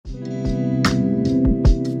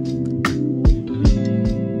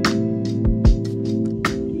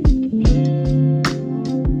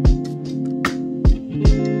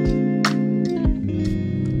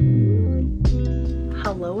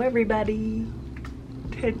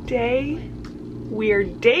Today, we're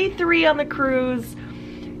day 3 on the cruise,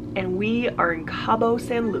 and we are in Cabo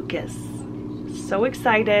San Lucas. So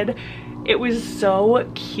excited. It was so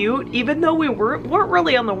cute, even though we weren't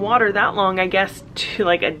really on the water that long, I guess, to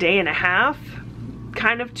like a day and a half,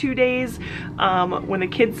 kind of 2 days. When the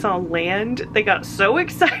kids saw land, they got so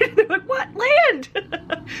excited. They're like, what, land?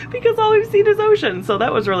 Because all we've seen is ocean. So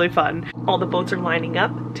that was really fun. All the boats are lining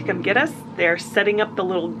up to come get us. They're setting up the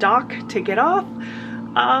little dock to get off.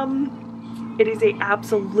 It is an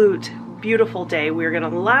absolute beautiful day. We're gonna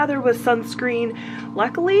lather with sunscreen.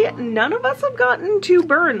 Luckily, none of us have gotten too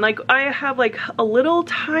burned. Like, I have like a little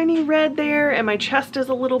tiny red there, and my chest is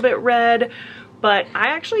a little bit red, but I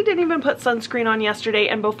actually didn't even put sunscreen on yesterday.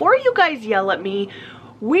 And before you guys yell at me,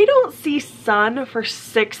 we don't see sun for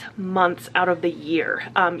 6 months out of the year.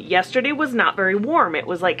 Yesterday was not very warm. It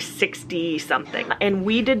was like 60 something. And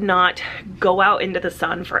we did not go out into the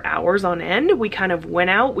sun for hours on end. We kind of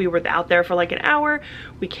went out. We were out there for like an hour.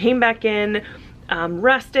 We came back in,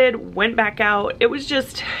 rested, went back out. It was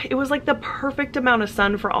like the perfect amount of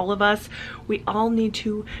sun for all of us. We all need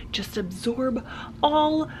to just absorb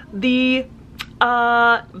all the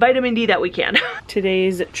vitamin D that we can.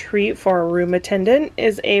 Today's treat for our room attendant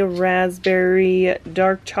is a raspberry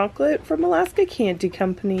dark chocolate from Alaska Candy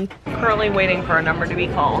Company. Currently waiting for a number to be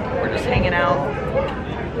called. We're just hanging out.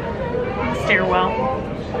 Stairwell.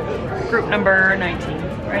 Group number 19,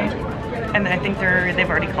 right? And I think they've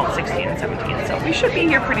already called 16 and 17, so we should be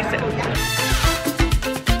here pretty soon.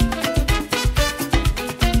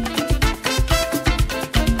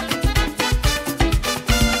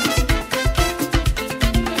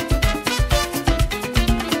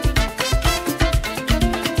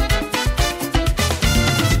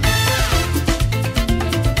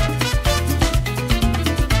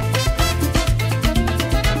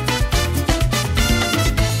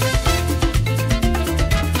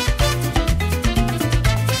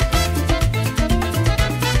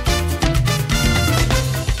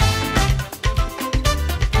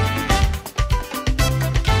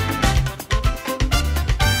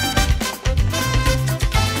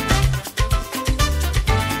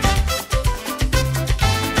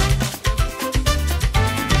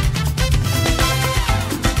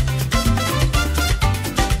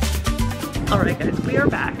 Alright guys, we are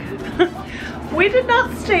back. We did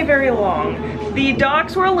not stay very long. The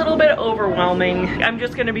docks were a little bit overwhelming. I'm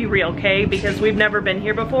just gonna be real, okay? Because we've never been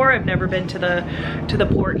here before. I've never been to the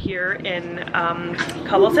port here in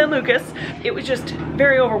Cabo San Lucas. It was just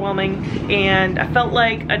very overwhelming, and I felt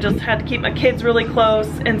like I just had to keep my kids really close.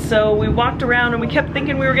 And so we walked around and we kept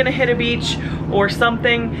thinking we were gonna hit a beach or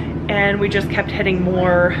something, and we just kept hitting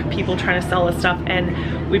more people trying to sell us stuff.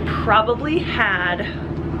 And we probably had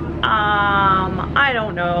I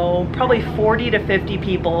don't know, probably 40 to 50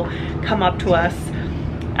 people come up to us.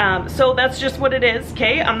 So that's just what it is,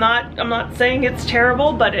 okay? I'm not saying it's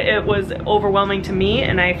terrible, but it was overwhelming to me,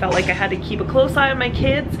 and I felt like I had to keep a close eye on my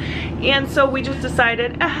kids. And so we just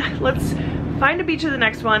decided, let's find a beach at the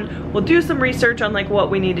next one. We'll do some research on like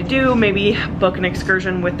what we need to do, maybe book an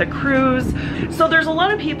excursion with the cruise. So there's a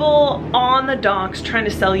lot of people on the docks trying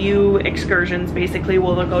to sell you excursions. Basically,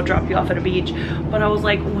 well, they'll go drop you off at a beach. But I was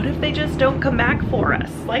like, what if they just don't come back for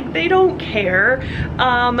us? Like, they don't care.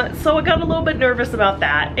 So I got a little bit nervous about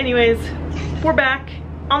that. Anyways, we're back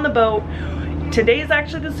on the boat. Today is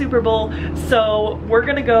actually the Super Bowl, so we're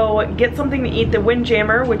gonna go get something to eat, the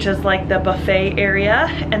Windjammer, which is like the buffet area,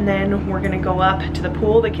 and then we're gonna go up to the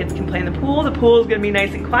pool. The kids can play in the pool. The pool is gonna be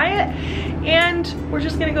nice and quiet, and we're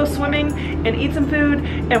just gonna go swimming and eat some food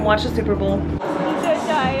and watch the Super Bowl. I'm so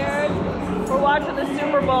tired. We're watching the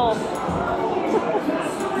Super Bowl.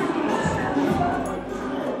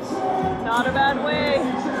 Not a bad way.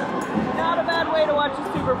 Not a bad way to watch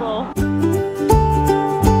the Super Bowl.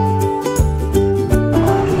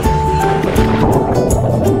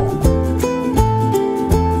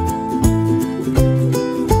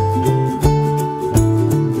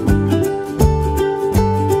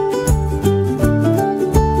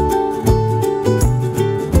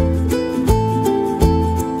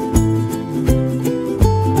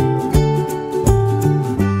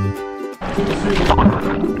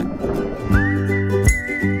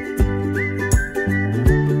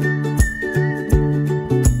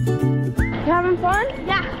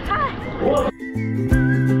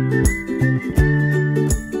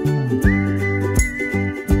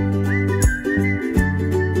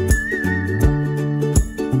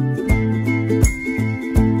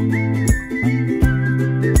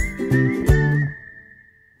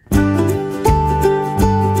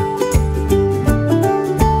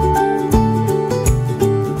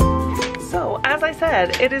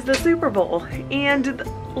 it is the Super Bowl, and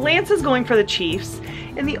Lance is going for the Chiefs,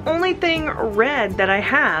 and the only thing red that I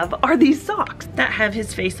have are these socks that have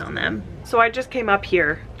his face on them. So I just came up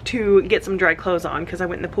here to get some dry clothes on because I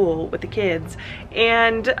went in the pool with the kids,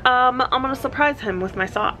 and I'm gonna surprise him with my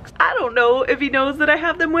socks. I don't know if he knows that I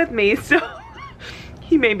have them with me, so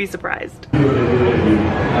he may be surprised.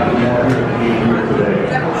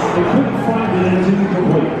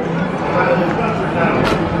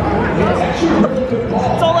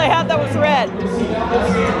 That's all I had that was red.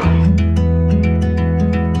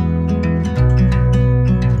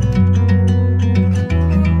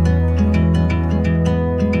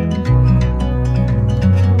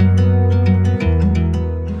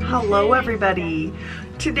 Hello everybody.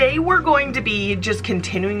 Today we're going to be just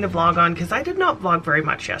continuing the vlog on because I did not vlog very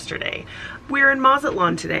much yesterday. We're in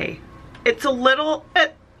Mazatlan today. It's a little,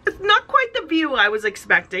 it's not quite the view I was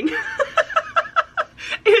expecting.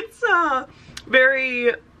 It's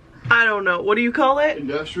very, I don't know, what do you call it?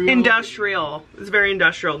 Industrial. Industrial. It's very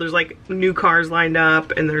industrial. There's like new cars lined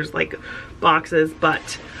up and there's like boxes,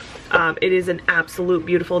 but it is an absolute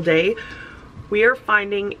beautiful day. We are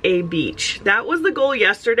finding a beach. That was the goal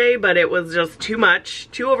yesterday, but it was just too much,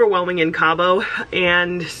 too overwhelming in Cabo,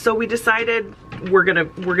 and so we decided we're gonna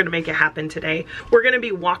make it happen today. We're gonna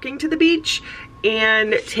be walking to the beach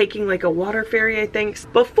and taking like a water ferry, I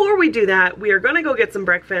think. Before we do that, we are gonna go get some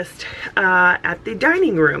breakfast at the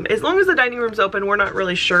dining room. As long as the dining room's open, we're not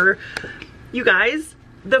really sure. You guys,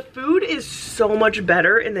 the food is so much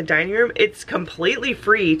better in the dining room. It's completely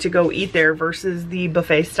free to go eat there versus the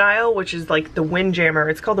buffet style, which is like the Windjammer.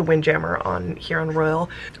 It's called the Windjammer on here on Royal.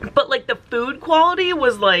 But like the food quality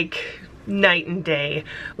was like night and day.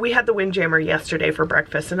 We had the Windjammer yesterday for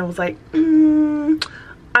breakfast and I was like,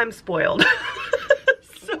 I'm spoiled.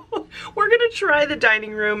 So we're gonna try the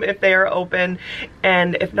dining room if they are open,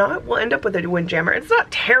 and if not, we'll end up with a Windjammer. It's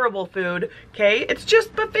not terrible food, okay? It's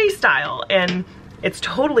just buffet style and it's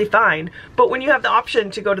totally fine. But when you have the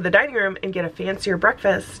option to go to the dining room and get a fancier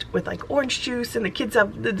breakfast with like orange juice, and the kids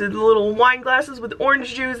have the little wine glasses with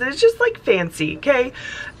orange juice, and it's just like fancy, okay?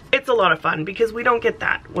 It's a lot of fun because we don't get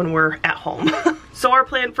that when we're at home. So our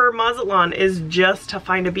plan for Mazatlan is just to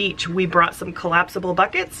find a beach. We brought some collapsible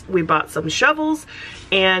buckets, we bought some shovels,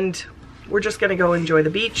 and we're just gonna go enjoy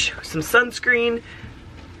the beach, some sunscreen.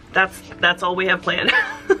 That's all we have planned.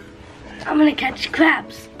 I'm gonna catch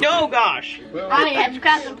crabs. Oh gosh. I'm gonna catch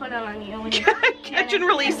crabs and put them on you. Catch and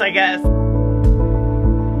release, I guess.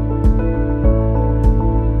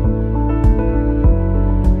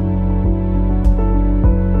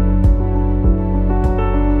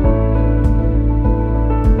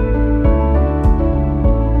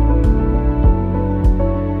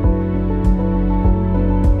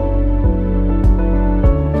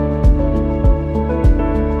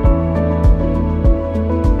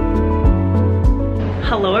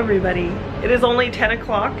 Hello everybody. It is only 10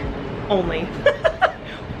 o'clock. Only.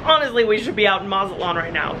 Honestly, we should be out in Mazatlan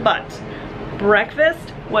right now, but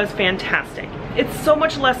breakfast was fantastic. It's so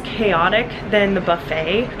much less chaotic than the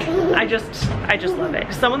buffet. I just love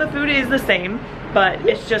it. Some of the food is the same, but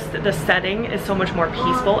it's just the setting is so much more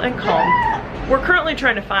peaceful and calm. We're currently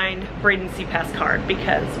trying to find Braden's SeaPass card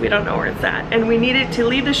because we don't know where it's at, and we need it to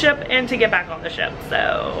leave the ship and to get back on the ship,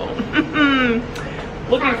 so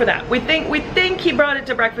looking for that. We think he brought it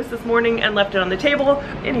to breakfast this morning and left it on the table.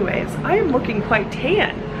 Anyways, I am looking quite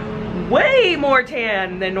tan. Way more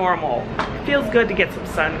tan than normal. Feels good to get some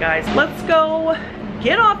sun, guys. Let's go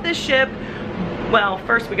get off this ship. Well,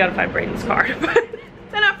 first we gotta find Braden's card, but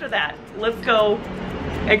then after that, let's go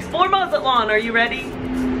explore Mazatlan. Are you ready?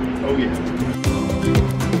 Oh yeah.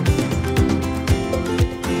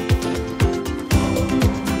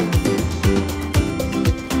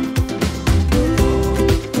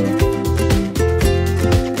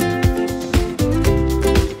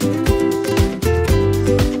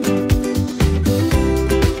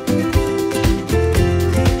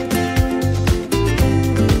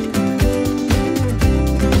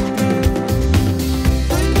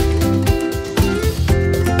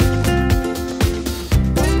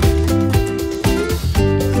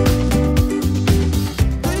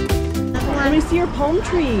 Palm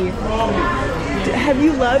tree. Have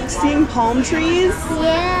you loved seeing palm trees?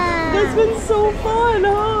 Yeah. That's been so fun,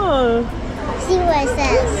 huh? See what it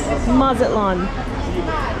says. Mazatlan.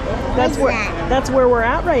 That's where we're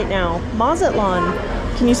at right now. Mazatlan.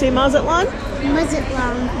 Can you say Mazatlan?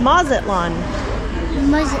 Mazatlan. Mazatlan.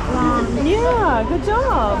 Mazatlan. Yeah, good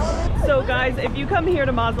job. So guys, if you come here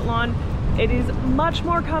to Mazatlan, it is much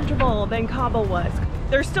more comfortable than Cabo was.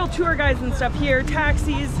 There's still tour guides and stuff here,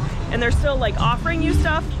 taxis, and they're still like offering you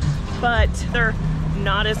stuff, but they're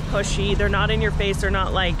not as pushy. They're not in your face. They're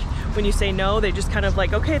not like, when you say no, they just kind of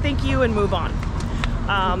like, okay, thank you, and move on.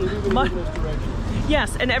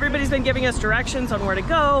 Yes, and everybody's been giving us directions on where to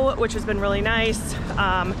go, which has been really nice.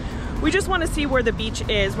 We just want to see where the beach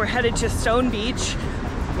is. We're headed to Stone Beach,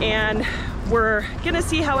 and we're gonna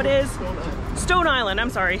see how it is. Stone Island, I'm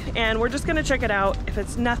sorry. And we're just gonna check it out. If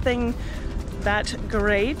it's nothing that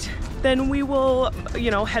great, then we will,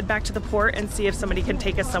 you know, head back to the port and see if somebody can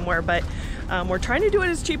take us somewhere. But we're trying to do it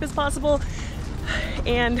as cheap as possible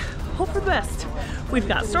and hope for the best. We've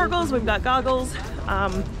got snorkels, we've got goggles.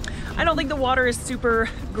 I don't think the water is super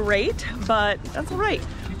great, but that's all right.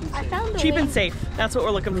 I found a cheap ring. And safe. That's what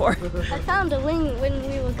we're looking for. I found a ring when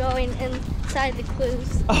we were going inside the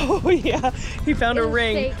cruise. Oh yeah, he found a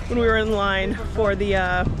ring fake. when we were in line for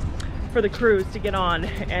the cruise to get on,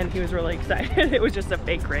 and he was really excited. It was just a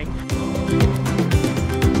fake ring.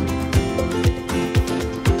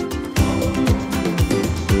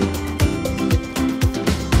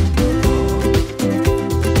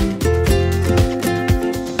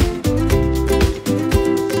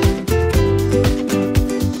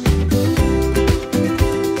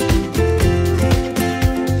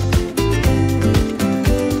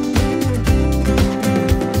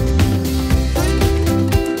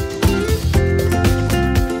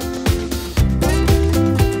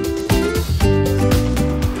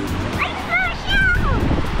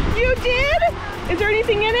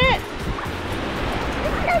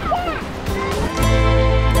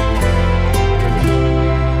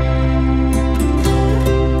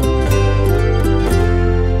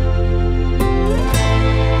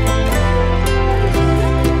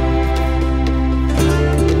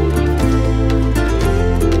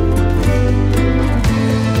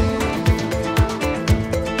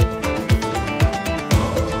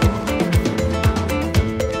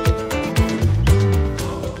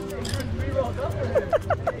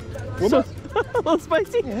 So, a little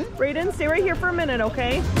spicy. Yeah. Brayden, stay right here for a minute,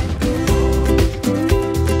 okay?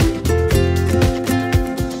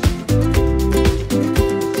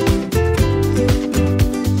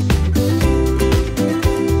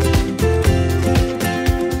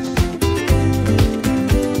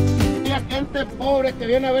 Gente pobre que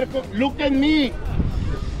viene a ver. Look at me.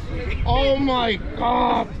 Oh my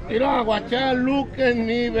God. Mira, guacha, look at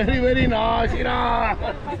me. Very, very nice. Mira.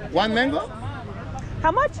 One mango?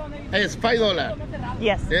 How much? It's $5.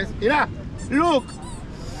 Yes. Yes. Mira, look.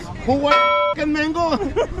 Who wants mango?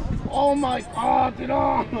 Oh my God,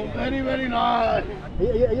 mira. Very, very nice.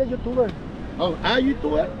 Ella YouTuber. Oh,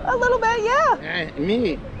 YouTuber? A little bit, yeah.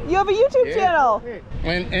 Me. You have a YouTube channel.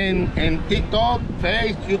 And TikTok,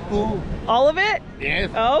 Face, YouTube. All of it? Yes.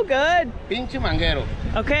 Oh, good. Pinche manguero.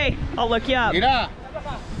 Okay, I'll look you up. Mira.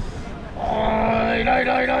 Oh,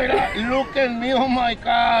 mira. Look at me, oh my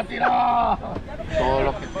God, mira. Todo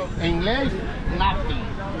lo que tengo. Inglés, nothing.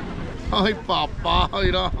 Ay, papá,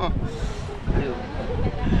 mira.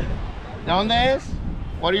 ¿De dónde es?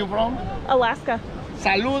 Where are you from? Alaska.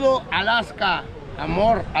 Saludo, Alaska.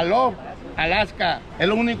 Amor, love, Alaska. Es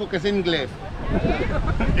lo único que sé inglés.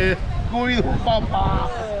 Cuido, papá.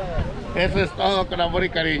 Eso es todo con amor y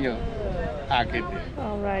cariño. Aquí.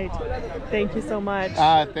 All right. Thank you so much.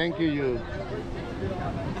 Thank you.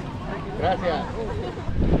 Gracias.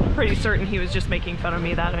 I'm pretty certain he was just making fun of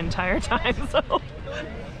me that entire time, so.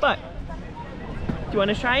 But, do you want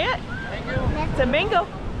to try it? Thank you. It's a mango.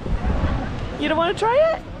 You don't want to try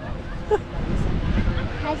it?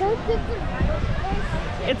 I don't think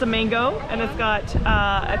It's a mango, and it's got,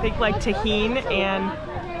 I think, like tahini, and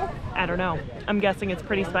I don't know. I'm guessing it's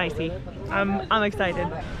pretty spicy. I'm excited.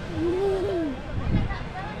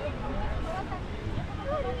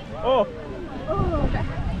 Oh.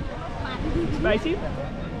 Spicy?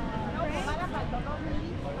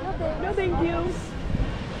 No, thank you.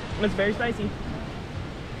 It's very spicy.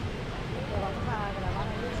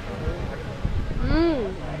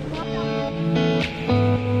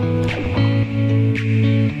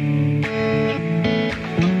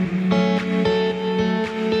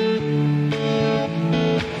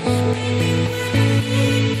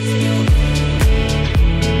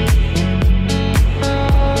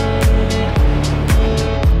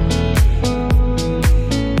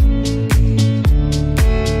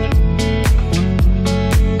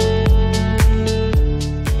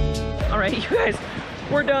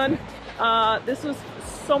 We're done. This was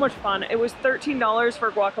so much fun. It was $13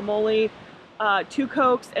 for guacamole, 2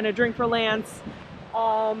 Cokes, and a drink for Lance.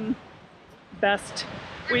 Best.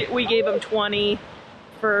 We gave him 20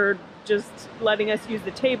 for just letting us use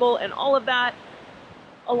the table and all of that.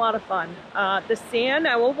 A lot of fun. The sand,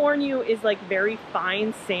 I will warn you, is like very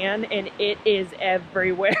fine sand, and it is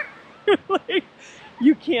everywhere. Like,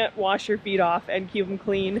 you can't wash your feet off and keep them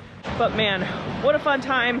clean. But man, what a fun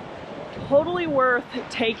time. Totally worth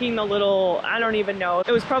taking the little, I don't even know,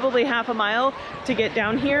 it was probably half a mile to get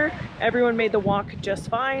down here. Everyone made the walk just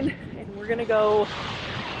fine, and we're gonna go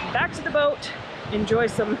back to the boat, enjoy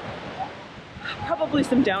some, probably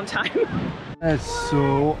some downtime. That's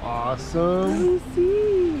so awesome. Let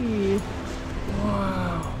me see.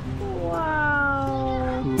 Wow. Wow.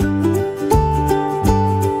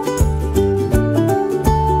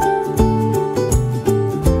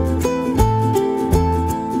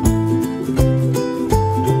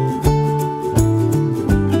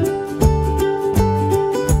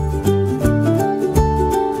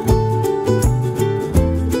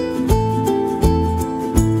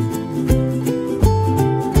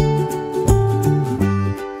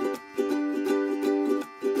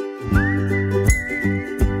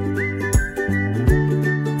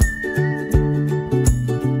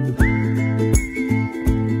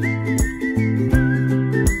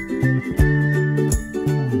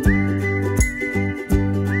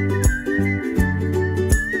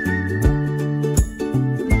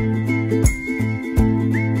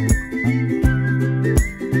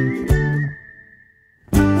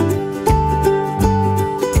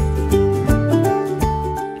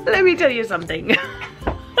 Let me tell you something.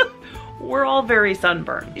 We're all very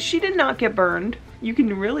sunburned. She did not get burned. You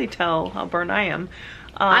can really tell how burned I am.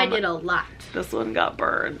 I did a lot. This one got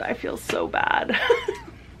burned. I feel so bad.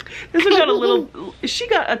 This one got a little, she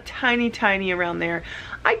got a tiny around there.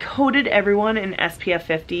 I coated everyone in SPF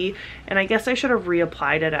 50, and I guess I should have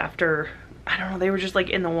reapplied it after, I don't know, they were just like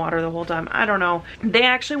in the water the whole time. I don't know. They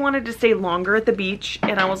actually wanted to stay longer at the beach,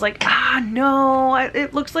 and I was like, no,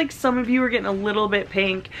 it looks like some of you are getting a little bit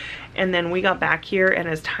pink. And then we got back here, and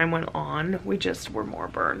as time went on, we just were more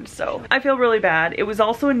burned. So I feel really bad. It was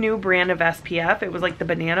also a new brand of SPF. It was like the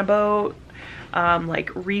banana boat,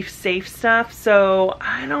 like reef safe stuff. So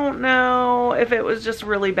I don't know if it was just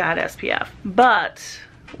really bad SPF, but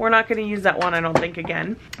we're not going to use that one, I don't think,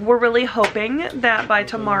 again. We're really hoping that by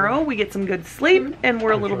tomorrow we get some good sleep and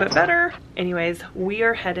we're a little bit better. Anyways, we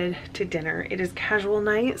are headed to dinner. It is casual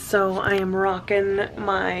night, so I am rocking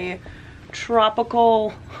my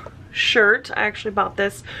tropical shirt. I actually bought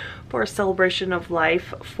this for a celebration of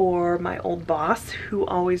life for my old boss, who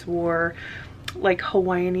always wore like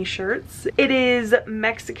Hawaiian-y shirts. It is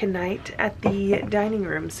Mexican night at the dining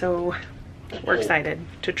room, so we're excited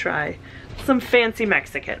to try some fancy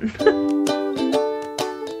Mexican.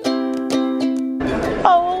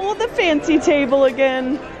 Oh, the fancy table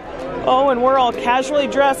again. Oh, and we're all casually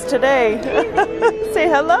dressed today. Say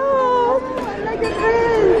hello. Look at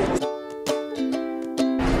this.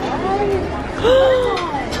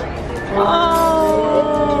 Oh,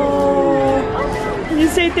 you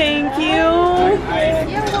say thank you.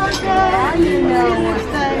 You're welcome. You know what's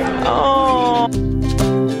there. Oh.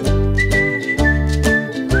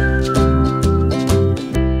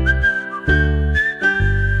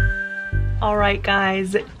 All right,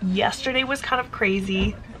 guys. Yesterday was kind of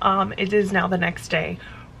crazy. It is now the next day,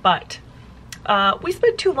 but we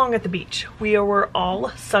spent too long at the beach. We were all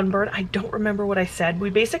sunburned. I don't remember what I said. We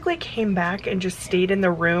basically came back and just stayed in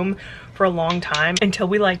the room for a long time until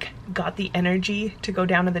we like got the energy to go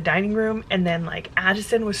down to the dining room. And then like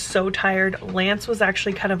Addison was so tired. Lance was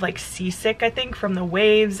actually kind of like seasick, I think, from the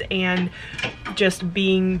waves and just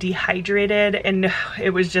being dehydrated. And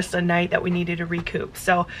it was just a night that we needed to recoup.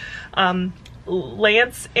 So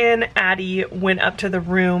Lance and Addie went up to the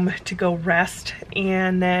room to go rest,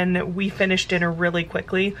 and then we finished dinner really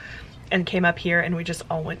quickly and came up here and we just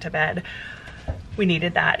all went to bed. We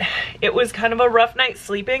needed that. It was kind of a rough night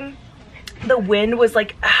sleeping. The wind was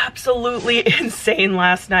like absolutely insane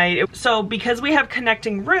last night. So because we have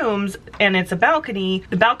connecting rooms and it's a balcony,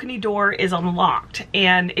 the balcony door is unlocked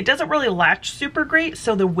and it doesn't really latch super great.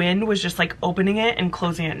 So the wind was just like opening it and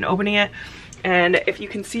closing it and opening it. And if you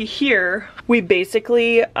can see here, we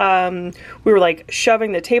basically, we were like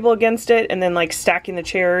shoving the table against it and then like stacking the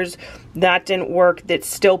chairs. That didn't work. That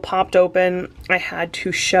still popped open. I had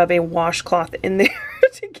to shove a washcloth in there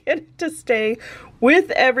to get it to stay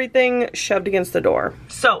with everything shoved against the door.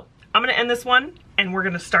 So I'm gonna end this one and we're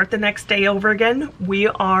gonna start the next day over again. We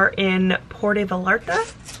are in Puerto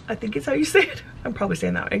Vallarta, I think is how you say it. I'm probably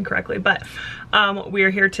saying that incorrectly, but we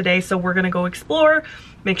are here today, so we're gonna go explore.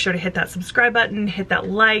 Make sure to hit that subscribe button, hit that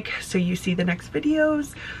like so you see the next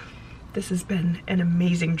videos. This has been an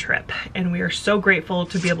amazing trip and we are so grateful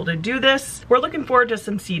to be able to do this. We're looking forward to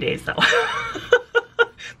some sea days though.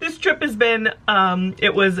 This trip has been,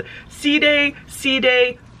 it was sea day,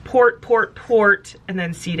 port, and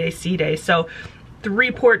then sea day. So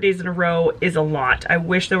 3 port days in a row is a lot. I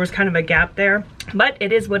wish there was kind of a gap there, but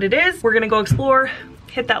it is what it is. We're gonna go explore.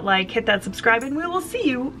 Hit that like, hit that subscribe, and we will see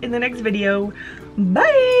you in the next video.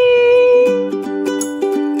 Bye!